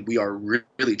training, we are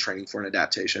really training for an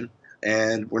adaptation,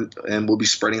 and we'll be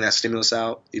spreading that stimulus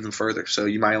out even further. So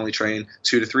you might only train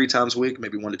 2 to 3 times a week,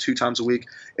 maybe 1 to 2 times a week.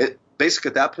 Basically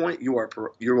at that point, you are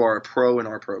a pro in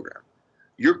our program.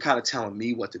 You're kind of telling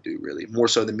me what to do, really, more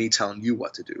so than me telling you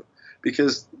what to do,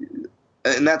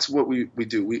 and that's what we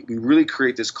do. We really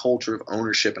create this culture of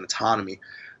ownership and autonomy,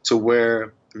 to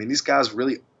where these guys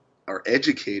really are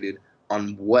educated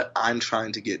on what I'm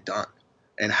trying to get done.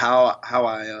 And how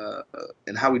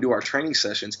we do our training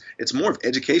sessions, it's more of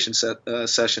education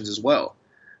sessions as well.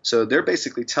 So they're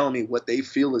basically telling me what they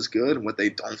feel is good and what they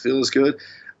don't feel is good.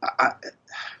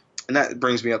 And that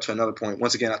brings me up to another point.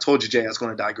 Once again, I told you, Jay, I was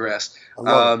going to digress. I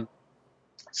love it.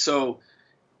 So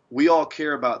we all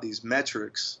care about these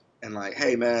metrics and, like,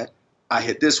 hey, man, I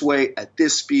hit this weight at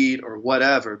this speed or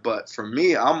whatever. But for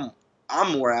me, I'm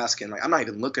more asking, like, I'm not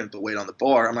even looking at the weight on the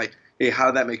bar. I'm like, hey, how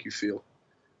did that make you feel?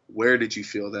 Where did you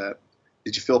feel that?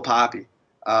 Did you feel poppy?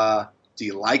 Do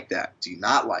you like that? Do you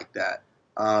not like that?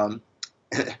 And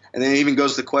then it even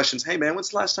goes to the questions, hey, man,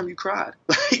 when's the last time you cried?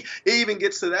 It even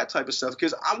gets to that type of stuff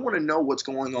because I want to know what's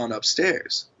going on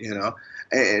upstairs,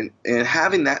 and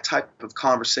having that type of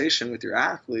conversation with your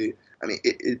athlete.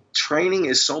 Training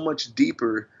is so much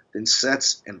deeper than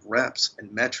sets and reps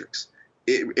and metrics.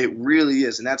 It really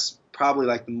is. And that's probably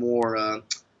like the more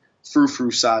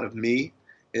frou-frou side of me.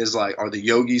 Is like, or the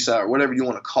yogi side, or whatever you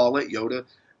want to call it, Yoda,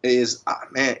 is,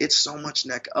 man, it's so much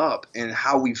neck up, and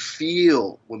how we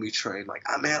feel when we train. Like,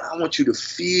 man, I want you to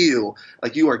feel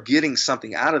like you are getting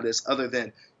something out of this other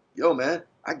than, yo, man,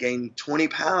 I gained 20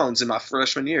 pounds in my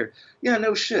freshman year. Yeah,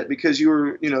 no shit, because you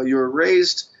were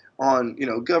raised on,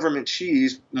 government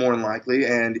cheese more than likely,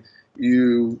 and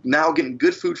you now getting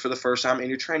good food for the first time, and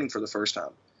you're training for the first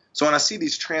time. So when I see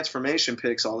these transformation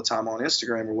pics all the time on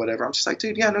Instagram or whatever, I'm just like,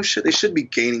 dude, yeah, no shit. They should be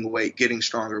gaining weight, getting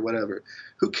stronger, whatever.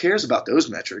 Who cares about those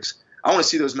metrics? I want to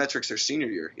see those metrics their senior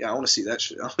year. Yeah, I want to see that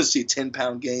shit. I want to see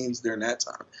 10-pound gains during that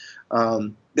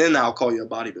time. Then I'll call you a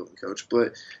bodybuilding coach.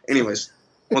 But anyways,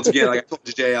 once again, like I told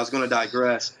you, Jay, I was going to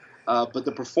digress. But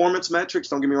the performance metrics,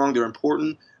 don't get me wrong, they're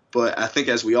important. But I think,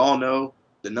 as we all know,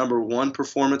 the number one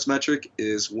performance metric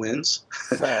is wins.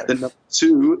 The number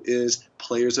two is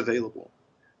players available.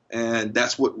 And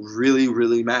that's what really,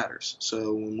 really matters.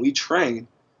 So when we train,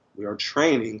 we are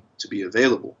training to be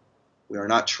available. We are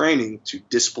not training to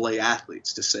display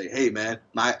athletes, to say, hey, man,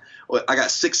 I got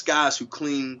 6 guys who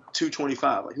clean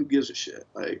 225. Like, who gives a shit?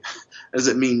 Like, does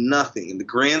it mean nothing? In the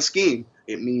grand scheme,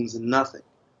 it means nothing.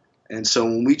 And so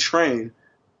when we train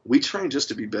just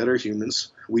to be better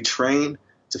humans. We train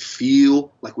to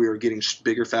feel like we are getting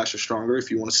bigger, faster, stronger,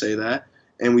 if you want to say that.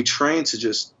 And we train to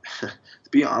just, to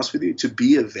be honest with you, to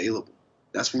be available.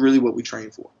 That's really what we train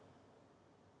for.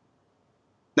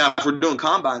 Now, if we're doing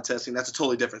combine testing, that's a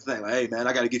totally different thing. Like, hey, man,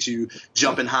 I got to get you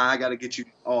jumping high. I got to get you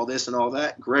all this and all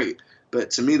that. Great.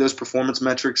 But to me, those performance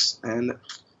metrics, and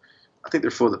I think they're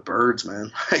for the birds,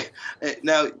 man.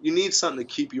 Now, you need something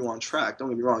to keep you on track. Don't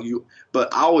get me wrong.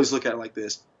 But I always look at it like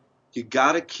this. You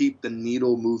got to keep the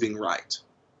needle moving right.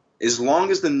 As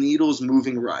long as the needle's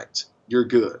moving right, you're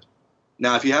good.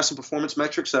 Now, if you have some performance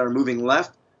metrics that are moving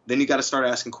left, then you got to start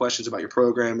asking questions about your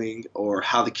programming or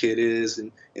how the kid is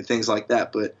and things like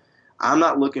that. But I'm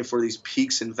not looking for these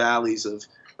peaks and valleys of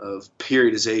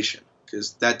periodization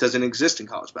because that doesn't exist in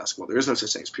college basketball. There is no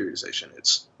such thing as periodization.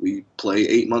 It's we play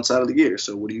 8 months out of the year.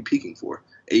 So what are you peaking for?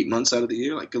 8 months out of the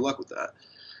year? Like, good luck with that.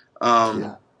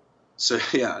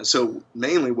 Yeah. So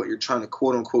mainly what you're trying to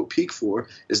quote unquote peak for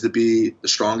is to be the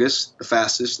strongest, the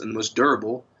fastest, and the most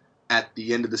durable at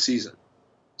the end of the season.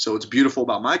 So what's beautiful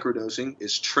about microdosing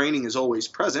is training is always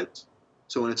present.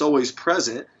 So when it's always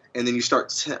present, and then you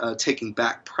start taking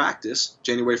back practice,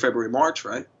 January, February, March,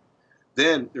 right?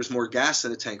 Then there's more gas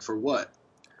in the tank for what?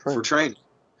 For training.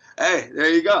 Hey, there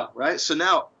you go, right? So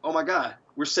now, oh my God,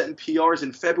 we're setting PRs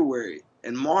in February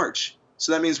and March.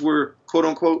 So that means we're, quote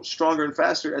unquote, stronger and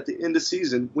faster at the end of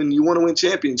season when you want to win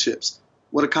championships.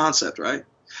 What a concept, right?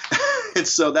 And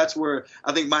so that's where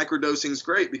I think microdosing is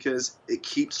great because it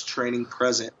keeps training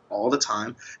present all the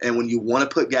time. And when you want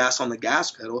to put gas on the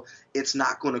gas pedal, it's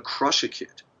not going to crush a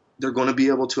kid. They're going to be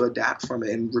able to adapt from it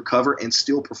and recover and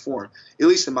still perform, at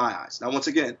least in my eyes. Now, once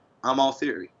again, I'm all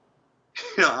theory.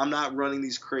 I'm not running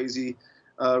these crazy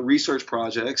research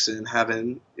projects and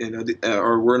having,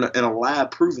 or we're in a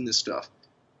lab proving this stuff.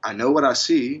 I know what I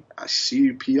see. I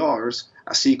see PRs.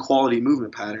 I see quality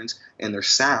movement patterns, and they're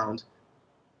sound,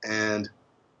 and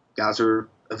guys are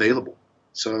available.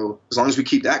 So as long as we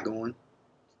keep that going,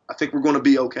 I think we're going to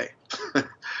be okay.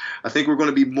 I think we're going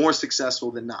to be more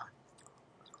successful than not.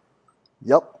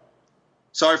 Yep.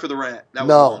 Sorry for the rant. That was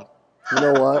long. You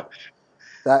know what?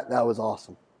 That was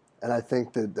awesome. And I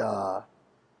think that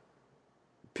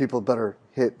people better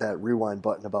hit that rewind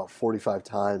button about 45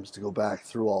 times to go back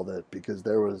through all that because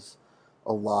there was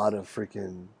a lot of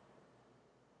freaking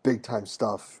big time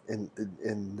stuff in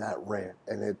that rant.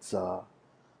 And it's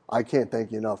I can't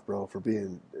thank you enough, bro, for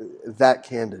being that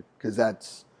candid because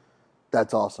that's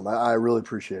awesome. I really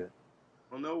appreciate it.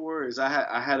 Well, no worries. I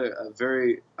had a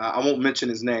very I won't mention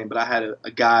his name, but I had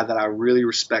a guy that I really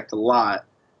respect a lot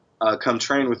come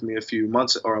train with me a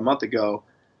month ago,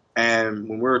 and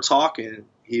when we were talking,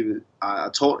 he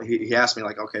asked me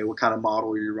like, okay, what kind of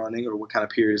model are you running, or what kind of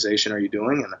periodization are you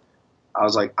doing? And I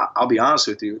was like, I'll be honest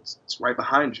with you, it's right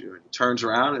behind you. And he turns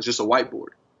around, it's just a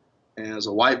whiteboard, and it was a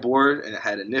whiteboard, and it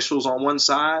had initials on one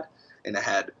side, and it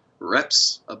had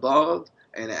reps above,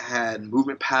 and it had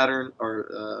movement pattern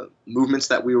or movements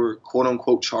that we were quote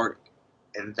unquote charting,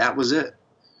 and that was it.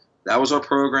 That was our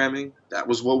programming. That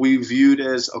was what we viewed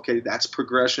as okay. That's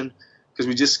progression because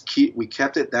we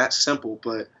kept it that simple.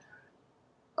 But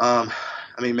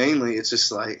mainly it's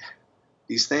just like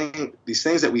these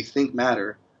things that we think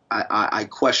matter. I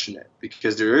question it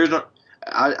because there is no.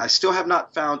 I still have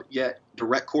not found yet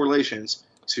direct correlations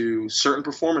to certain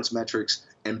performance metrics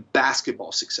and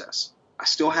basketball success. I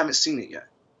still haven't seen it yet.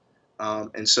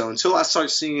 And so until I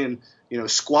start seeing,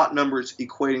 squat numbers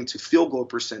equating to field goal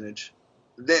percentage,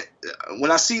 then when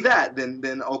I see that,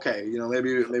 then okay,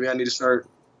 maybe I need to start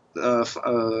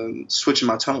switching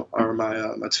my tone or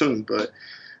my tune. But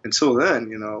until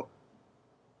then,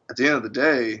 at the end of the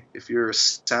day, if you're a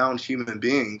sound human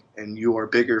being and you are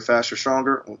bigger, faster,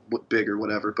 stronger,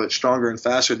 whatever, but stronger and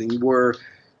faster than you were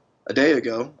a day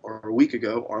ago or a week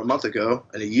ago or a month ago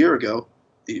and a year ago,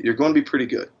 you're going to be pretty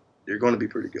good. You're going to be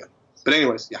pretty good. But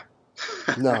anyways, yeah.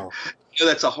 No.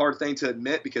 That's a hard thing to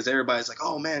admit because everybody's like,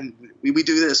 oh, man, we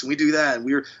do this and we do that.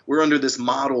 And we're under this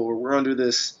model or we're under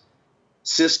this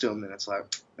system. And it's like,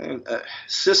 man,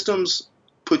 systems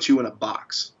put you in a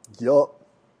box. Yup.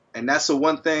 And that's the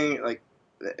one thing, like,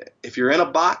 if you're in a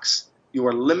box, you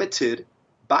are limited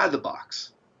by the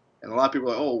box. And a lot of people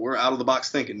are like, oh, we're out of the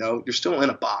box thinking. No, you're still in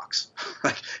a box.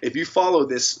 Like, if you follow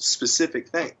this specific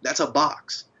thing, that's a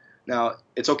box. Now,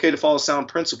 it's okay to follow sound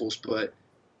principles, but,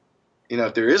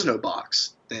 if there is no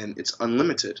box, then it's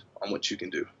unlimited on what you can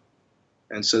do.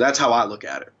 And so that's how I look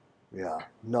at it. Yeah.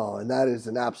 No, and that is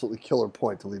an absolutely killer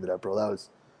point to leave it at, bro. This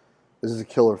is a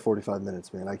killer 45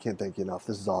 minutes, man. I can't thank you enough.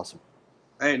 This is awesome.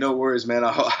 Hey, no worries, man.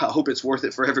 I hope it's worth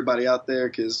it for everybody out there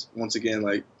because, once again,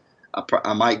 like,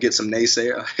 I might get some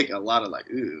naysayer. Like, a lot of like,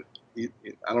 ooh,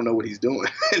 I don't know what he's doing.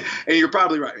 And you're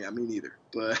probably right. I mean, neither.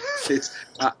 But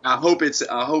I hope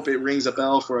it rings a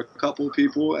bell for a couple of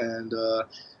people.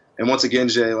 And once again,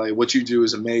 Jay, like what you do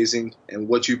is amazing, and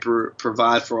what you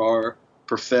provide for our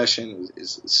profession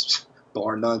is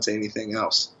bar none to anything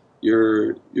else.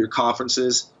 Your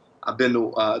conferences, I've been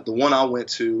to the one I went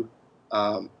to.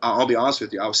 I'll be honest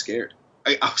with you, I was scared.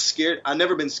 I was scared. I've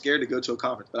never been scared to go to a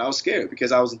conference, but I was scared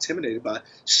because I was intimidated by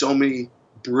so many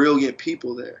brilliant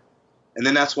people there. And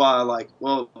then that's why, like,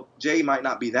 well, Jay might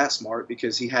not be that smart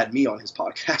because he had me on his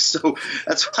podcast. So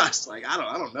that's why it's like, I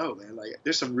don't know, man. Like,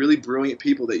 there's some really brilliant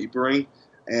people that you bring,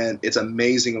 and it's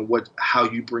amazing of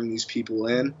how you bring these people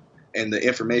in and the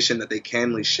information that they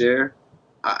can share.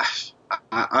 I,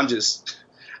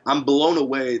 I'm blown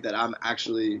away that I'm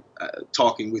actually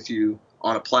talking with you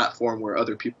on a platform where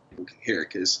other people can hear,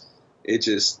 because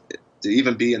to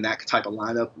even be in that type of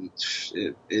lineup,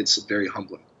 it's very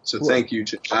humbling. So thank you,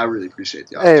 Chip. I really appreciate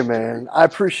the Hey, opportunity. man, I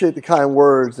appreciate the kind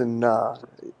words, and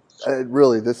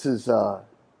really, this is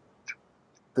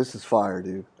fire,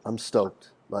 dude. I'm stoked.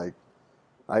 Like,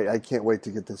 I can't wait to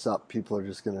get this up. People are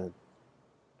just gonna,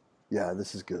 yeah,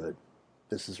 this is good.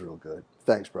 This is real good.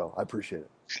 Thanks, bro. I appreciate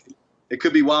it. It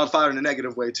could be wildfire in a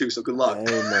negative way too. So good luck.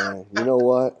 Hey, man, you know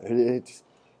what?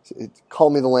 Call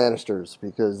me the Lannisters,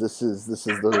 because this is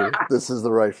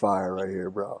the right fire right here,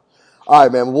 bro. All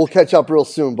right, man. We'll catch up real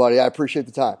soon, buddy. I appreciate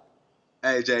the time.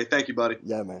 Hey, Jay. Thank you, buddy.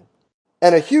 Yeah, man.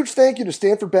 And a huge thank you to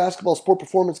Stanford basketball sport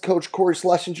performance coach Corey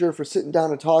Schlesinger for sitting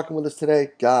down and talking with us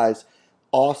today. Guys,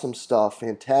 awesome stuff,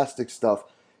 fantastic stuff.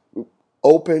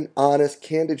 Open, honest,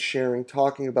 candid sharing,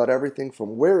 talking about everything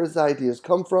from where his ideas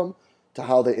come from to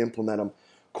how they implement them.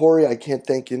 Corey, I can't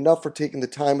thank you enough for taking the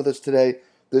time with us today.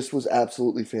 This was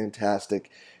absolutely fantastic.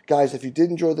 Guys, if you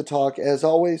did enjoy the talk, as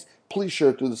always, please share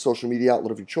it through the social media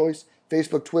outlet of your choice,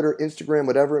 Facebook, Twitter, Instagram,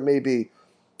 whatever it may be.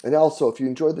 And also, if you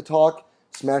enjoyed the talk,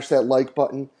 smash that like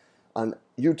button on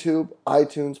YouTube,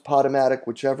 iTunes, Podomatic,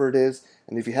 whichever it is.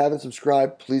 And if you haven't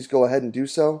subscribed, please go ahead and do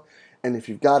so. And if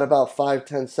you've got about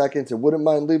 5-10 seconds and wouldn't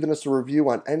mind leaving us a review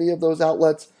on any of those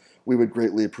outlets, we would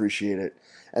greatly appreciate it.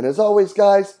 And as always,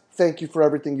 guys, thank you for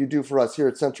everything you do for us here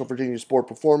at Central Virginia Sport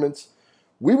Performance.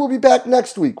 We will be back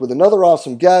next week with another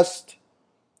awesome guest.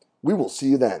 We will see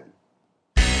you then.